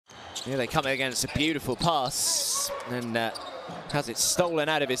Here they come against a beautiful pass, and has it stolen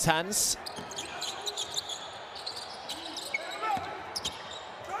out of his hands.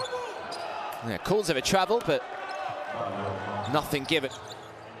 Yeah, calls of a travel, but nothing given.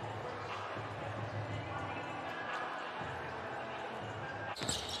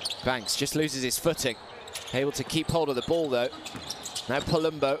 Banks just loses his footing. Able to keep hold of the ball, though. Now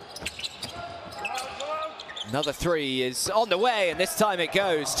Palumbo. Another three is on the way, and this time it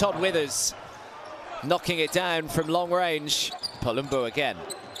goes. Todd Withers knocking it down from long range. Palumbo again.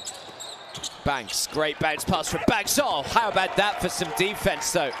 Banks, great bounce pass from Banks. Oh, how about that for some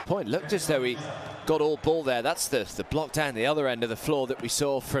defense, though? Point looked as though he got all ball there. That's the block down the other end of the floor that we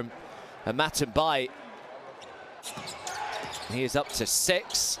saw from Matambai. He is up to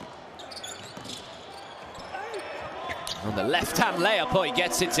 6. On the left-hand layup, oh, he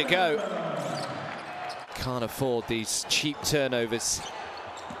gets it to go. Can't afford these cheap turnovers.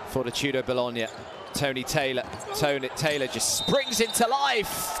 Fortitudo Bologna. Tony Taylor. Tony Taylor just springs into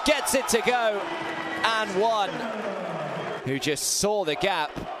life, gets it to go, and one who just saw the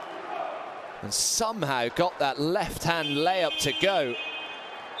gap and somehow got that left-hand layup to go.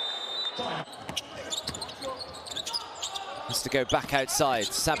 Has to go back outside.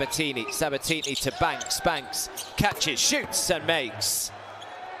 Sabatini to Banks. Banks catches, shoots, and makes.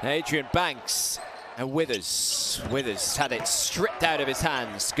 Adrian Banks. And Withers had it stripped out of his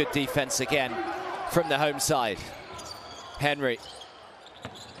hands. Good defense again from the home side. Henry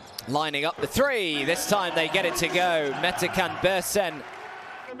lining up the three. This time they get it to go. Metakan Bersen.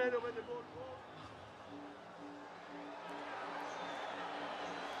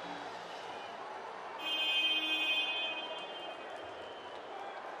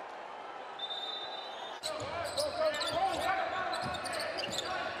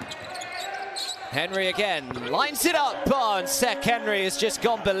 Henry again, lines it up. Oh, and Sek Henry has just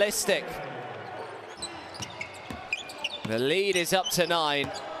gone ballistic. The lead is up to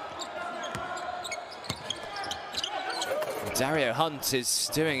 9. Dario Hunt is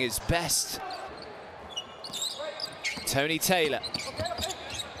doing his best. Tony Taylor.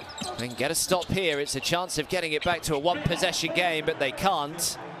 They can get a stop here. It's a chance of getting it back to a one-possession game, but they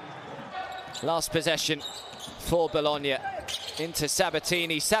can't. Last possession for Bologna. Into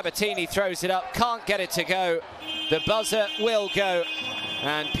Sabatini. Sabatini throws it up, can't get it to go. The buzzer will go,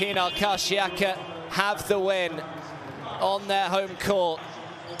 and Pinar Karsiyaka have the win on their home court.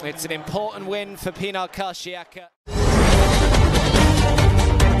 It's an important win for Pinar Karsiyaka.